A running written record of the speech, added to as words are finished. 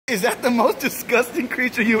Is that the most disgusting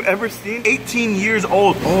creature you've ever seen? 18 years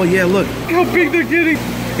old. Oh yeah, look how big they're getting.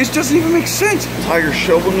 It doesn't even make sense. Tiger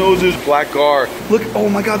shovel noses, black gar. Look, oh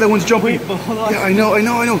my God, that one's jumping. Wait, but hold on. Yeah, I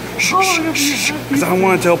know. Shh, shh, shh, because I don't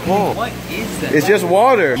want to tell Paul. What is that? It's just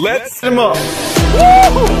water. Let's him up.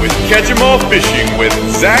 Woo! With Catch 'em All Fishing with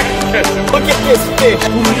Zach Ketchum. Look at this fish.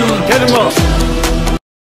 Catch 'em up.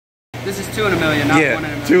 This is 2 in a million, not 1 in a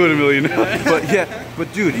million. 2 in a million.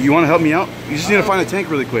 but dude, you want to help me out? You just need to find a tank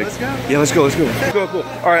really quick. Let's go. Yeah, let's go. Cool.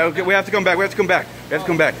 All right, okay, we have to come back.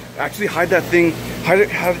 Actually, hide that thing. Hide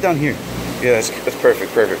it down here. Yeah, that's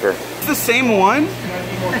perfect. It's the same one?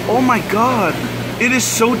 Oh my God. It is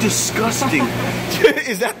so disgusting.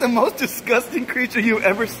 Is that the most disgusting creature you've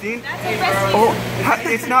ever seen? Oh,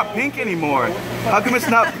 it's not pink anymore. How come it's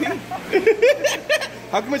not pink?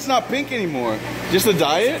 How come it's not pink anymore? Just the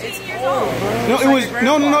diet?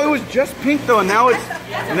 No, it was just pink though. Now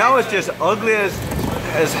it's just ugly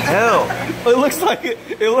as hell. It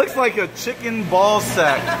looks like a chicken ball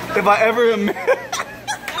sack. If I ever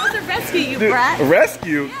That was a rescue, you brat. A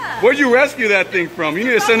rescue? Yeah. Where'd you rescue that thing from? You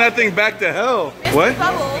need to send that thing back to hell. Mr. What?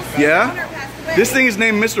 Bubbles. Yeah? The owner passed away. This thing is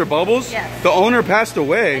named Mr. Bubbles? Yes. The owner passed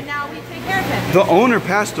away. And now we take care of him. The owner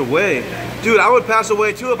passed away. Dude, I would pass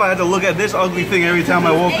away too if I had to look at this ugly thing every time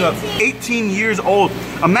I woke up. 18 years old.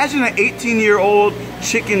 Imagine an 18-year-old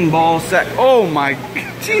chicken ball sack. Oh my,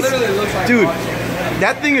 jeez. Literally looks like dude, raw chicken.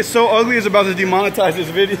 that thing is so ugly it's about to demonetize this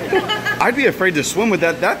video. I'd be afraid to swim with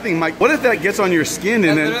that. That thing might, what if that gets on your skin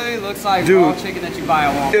and That then... literally looks like dude, raw chicken that you buy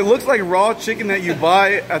at Walmart. it looks like raw chicken that you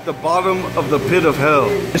buy at the bottom of the pit of hell.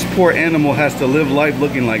 This poor animal has to live life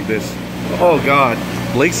looking like this. Oh God.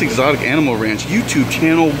 Blake's Exotic Animal Ranch YouTube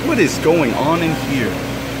channel. What is going on in here?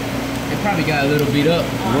 They probably got a little beat up.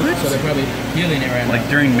 What? So they're probably healing it right now. Like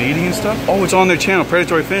during mating and stuff? Oh, it's on their channel,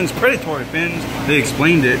 Predatory Fins. Predatory Fins. They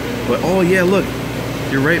explained it. But oh yeah, look.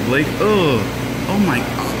 You're right, Blake. Oh my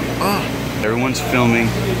God. Everyone's filming.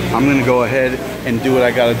 I'm gonna go ahead and do what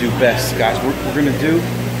I gotta do best, guys. What we're gonna do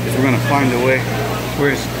is we're gonna find a way.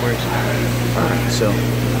 Where's? Alright, so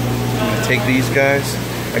I'm gonna take these guys.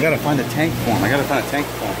 I gotta find a tank for them. Look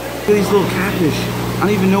at these little catfish. I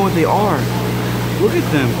don't even know what they are. Look at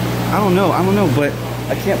them. I don't know, but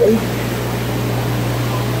I can't wait.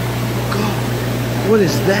 God, what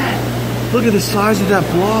is that? Look at the size of that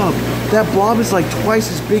blob. That blob is like twice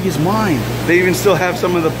as big as mine. They even still have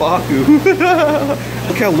some of the paku.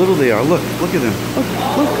 Look how little they are. Look at them.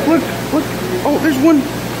 Look. Oh, there's one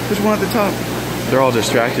at the top. They're all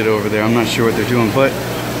distracted over there. I'm not sure what they're doing, but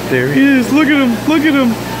there he is. Look at him.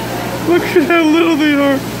 Look at how little they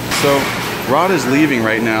are. So Rod is leaving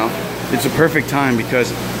right now. It's a perfect time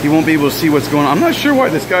because he won't be able to see what's going on. I'm not sure why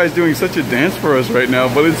this guy is doing such a dance for us right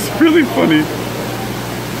now, but it's really funny.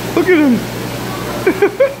 Look at him.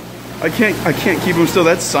 I can't keep him still.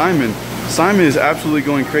 That's Simon. Simon is absolutely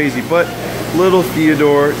going crazy, but little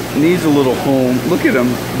Theodore needs a little home. Look at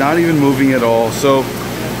him, not even moving at all. So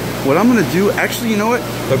what I'm gonna do, actually, you know what?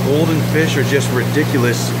 The golden fish are just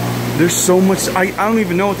ridiculous. There's so much, I don't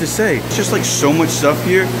even know what to say. It's just like so much stuff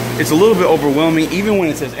here. It's a little bit overwhelming, even when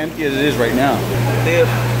it's as empty as it is right now. They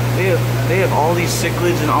have all these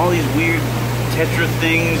cichlids and all these weird tetra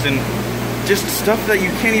things and just stuff that you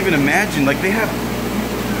can't even imagine. Like they have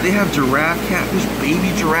giraffe catfish,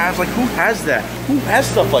 baby giraffes. Like who has that? Who has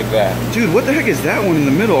stuff like that? Dude, what the heck is that one in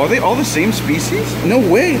the middle? Are they all the same species? No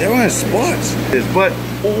way, that one has spots. But,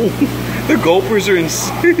 oh, the gulpers are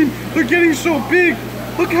insane. They're getting so big.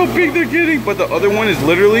 Look how big they're getting. But the other one is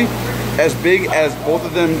literally as big as both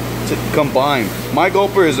of them combined. My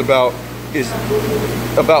gulper is about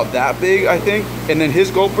that big, I think. And then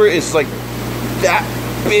his gulper is like that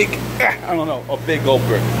big. I don't know, a big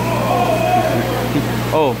gulper.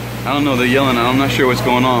 Oh, I don't know, they're yelling. I'm not sure what's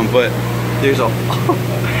going on, but there's a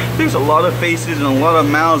lot of faces and a lot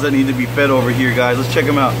of mouths that need to be fed over here, guys. Let's check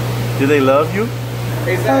them out. Do they love you?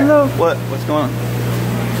 Hello. What? What's going on?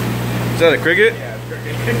 Is that a cricket? Yeah, it's a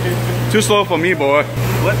cricket. Too slow for me, boy.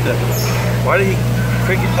 What the? Why did he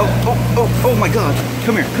cricket? Oh my God!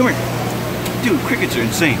 Come here. Dude, crickets are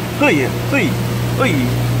insane. Hey.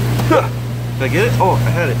 Huh. Did I get it? Oh, I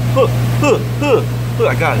had it. Huh.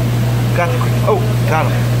 I got it. Got the cricket. Oh, got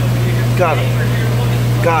him. Got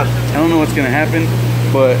it. I don't know what's gonna happen,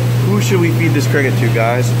 but who should we feed this cricket to,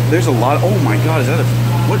 guys? There's a lot. Oh my God,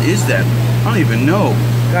 what is that? I don't even know.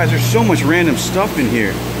 Guys, there's so much random stuff in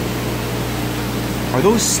here. Are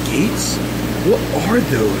those skates? What are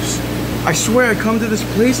those? I swear I come to this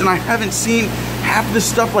place and I haven't seen half this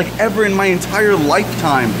stuff like ever in my entire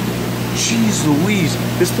lifetime. Jeez Louise,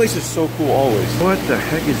 this place is so cool always. What the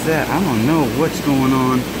heck is that? I don't know what's going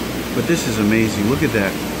on, but this is amazing. Look at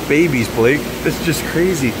that. babies, Blake. It's just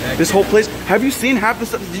crazy. This whole place. Have you seen half the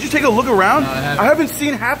stuff? Did you take a look around? No, I haven't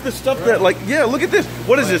seen half the stuff that, like, yeah, look at this.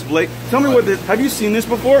 What is this, Blake? Tell me what this, have you seen this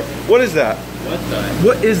before? What is that?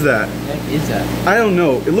 What is that? What is that? I don't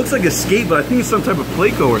know. It looks like a skate, but I think it's some type of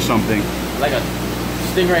Playco or something. Like a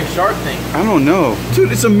stingray shark thing. I don't know.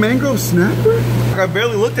 Dude, it's a mangrove snapper? I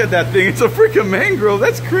barely looked at that thing. It's a freaking mangrove.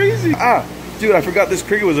 That's crazy. Ah, dude, I forgot this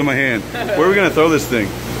cricket was in my hand. Where are we gonna throw this thing?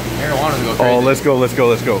 Marijuana to go crazy. Oh, let's go, let's go,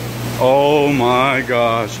 let's go. Oh my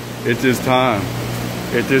gosh. It is time.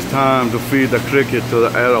 It is time to feed the cricket to the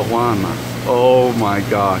arowana. Oh my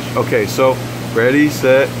gosh. Okay, so ready,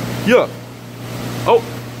 set, yeah. Oh,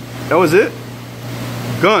 that was it?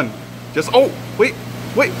 Gun. Just, oh, wait.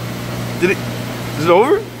 Did it, is it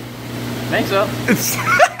over? Think so. It's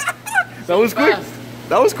that was quick.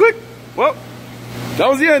 That was quick. Well, that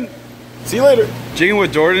was the end. See you later. Jigging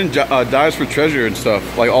with Jordan dives for treasure and stuff,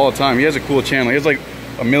 like all the time. He has a cool channel. He has like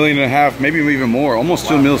 1.5 million, maybe even more, almost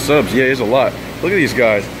 2 mil subs. Yeah, he has a lot. Look at these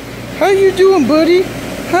guys. How you doing, buddy?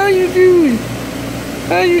 How you doing?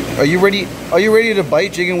 Are you ready? Are you ready to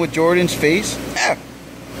bite Jigging with Jordan's face? Ah.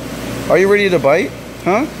 Are you ready to bite?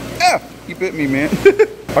 Huh? Ah. He bit me, man.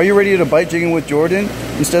 Are you ready to bite Jigging with Jordan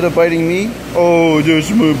instead of biting me? Oh,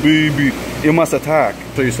 that's my baby. You must attack.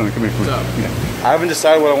 Show you something. Come here. Come here. Yeah. I haven't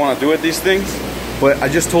decided what I want to do with these things, but I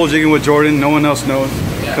just told Jigging with Jordan. No one else knows.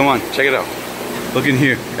 Yeah. Come on, check it out. Look in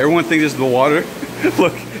here. Everyone thinks it's the water.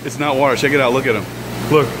 Look, it's not water. Check it out. Look at him.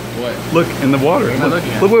 Look. What? Look in the water. What am I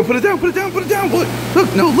looking at? Look, put it down. Put it down. Put it down. Look.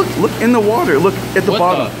 No. Look in the water. Look at the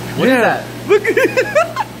bottom. What is that? Look.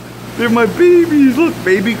 They're my babies. Look,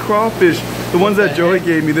 baby crawfish. The ones that Joey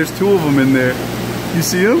gave me. There's 2 of them in there. You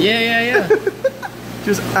see them? Yeah.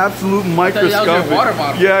 Just absolute microscopic. I thought that was your water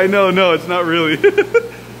bottle. Yeah, I know. No, it's not really.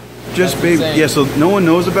 Just That's baby. insane. Yeah, so no one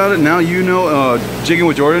knows about it. Now you know. Jigging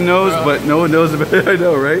with Jordan knows, but no one knows about it. I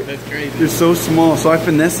know, right? That's crazy. They're so small. So I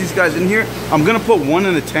finesse these guys in here. I'm gonna put one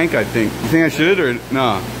in the tank, I think. You think I should or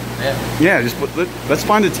nah? Yeah, just put. Let's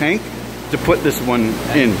find a tank to put this one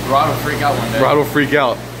in. Rod will freak out one day. Rod will freak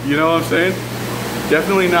out. You know what I'm saying?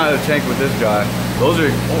 Definitely not a tank with this guy. Those are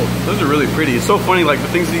really pretty. It's so funny, like the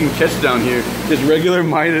things that you can catch down here, just regular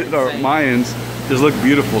Mayans, just look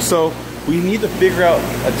beautiful. So we need to figure out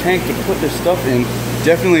a tank to put this stuff in.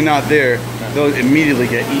 Definitely not there. They'll immediately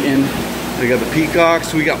get eaten. We got the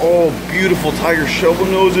peacocks. We got all beautiful tiger shovel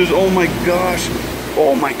noses. Oh my gosh.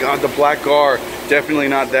 Oh my God, the black gar. Definitely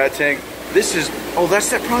not that tank. This is, oh, that's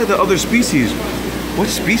probably the other species. What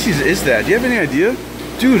species is that? Do you have any idea?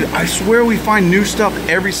 Dude, I swear we find new stuff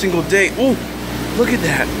every single day. Oh, look at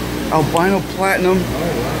that. Albino platinum.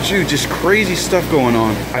 Dude, just crazy stuff going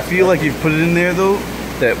on. I feel like you've put it in there though,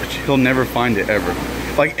 that he'll never find it ever.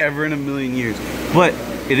 Like ever in a million years. But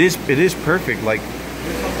it is perfect. Like,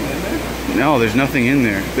 no, there's nothing in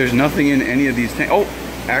there. There's nothing in any of these tanks. Oh,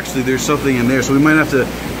 actually there's something in there. So we might have to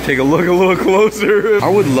take a look a little closer. I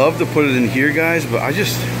would love to put it in here, guys, but I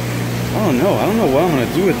don't know. I don't know what I'm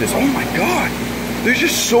gonna do with this. Oh my God. There's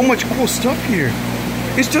just so much cool stuff here.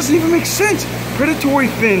 It doesn't even make sense. Predatory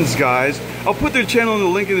Fins, guys. I'll put their channel in the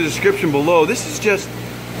link in the description below. This is just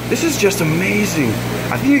amazing.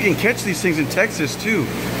 I think you can catch these things in Texas too.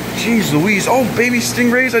 Jeez Louise. Oh, baby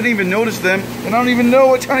stingrays. I didn't even notice them. And I don't even know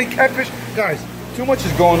what tiny catfish. Guys, too much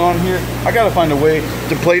is going on here. I gotta find a way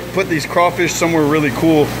to put these crawfish somewhere really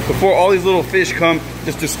cool before all these little fish come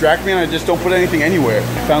just distract me and I just don't put anything anywhere.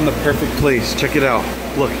 I found the perfect place. Check it out.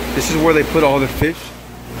 Look, this is where they put all their fish.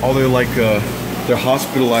 All their like their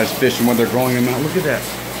hospitalized fish and when they're growing them out. Look at that.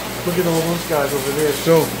 Look at all those guys over there.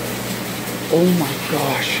 So, oh my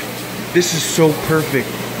gosh. This is so perfect.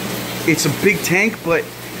 It's a big tank, but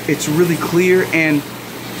it's really clear and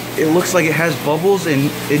it looks like it has bubbles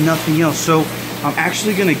and nothing else. So I'm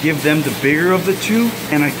actually gonna give them the bigger of the 2,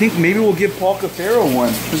 and I think maybe we'll give Paul Cafaro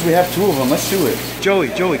one because we have 2 of them. Let's do it. Joey,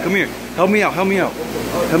 come here. Help me out. I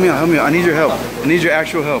need your help. I need your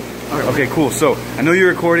actual help. Okay, cool. So I know you're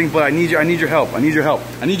recording, but I need your help. I need your help,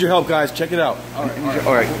 guys. Check it out. All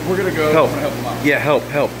right. We're gonna go. Help. I'm gonna help them out. Yeah,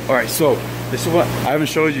 help. All right. So this is what I haven't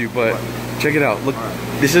showed you, but check it out. Look,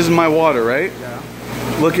 this is my water, right? Yeah.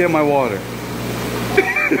 Look at my water.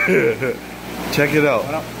 Check it out.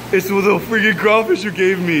 It's the little freaking crawfish you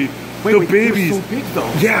gave me. Wait, the babies. They're so big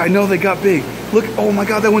though. Yeah, I know they got big. Look, oh my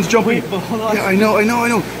God, that one's jumping. Wait, but hold on. Yeah, I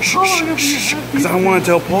know. Shh, because I don't want to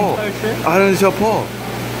tell Paul. I don't want to tell Paul.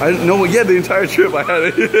 I didn't know. Yeah, the entire trip I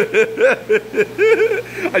had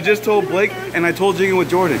it. I just told Blake and I told Jigging with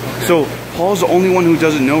Jordan. So Paul's the only one who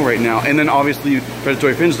doesn't know right now, and then obviously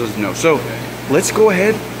Predatory Fins doesn't know. So let's go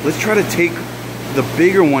ahead. Let's try to take the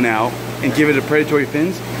bigger one out and give it to Predatory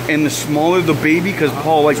Fins, and the smaller the baby, because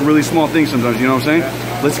Paul likes really small things sometimes. You know what I'm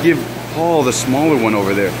saying? let's give Paul the smaller one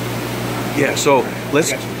over there. Yeah, so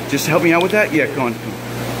let's just help me out with that. Yeah, come on.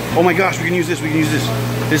 Oh my gosh, we can use this. We can use this.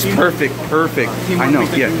 This is perfect. Perfect. I know.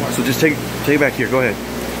 Yeah. So just take it back here. Go ahead.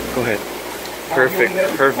 Go ahead. Perfect.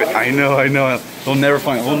 Perfect. I know. We'll never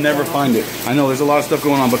find it. We'll never find it. I know. There's a lot of stuff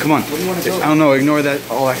going on, but come on. I don't know. Ignore that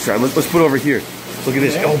all extra. Let's put it over here. Look at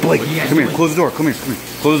this. Oh, Blake, come here. Close the door. Come here.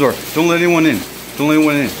 Close the door. Don't let anyone in. Don't let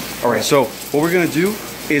anyone in. All right. So what we're gonna do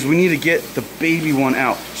is we need to get the baby one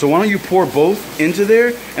out. So why don't you pour both into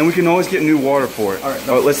there, and we can always get new water for it. All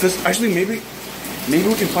right. Let's just actually maybe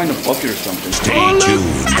we can find a bucket or something. Stay tuned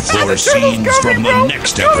for scenes from the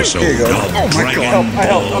next episode of Dragon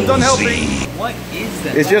Ball I'm done helping. Z. What is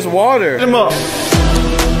that? It's just water. Get him up.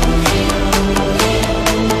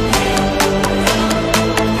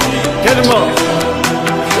 Get him up.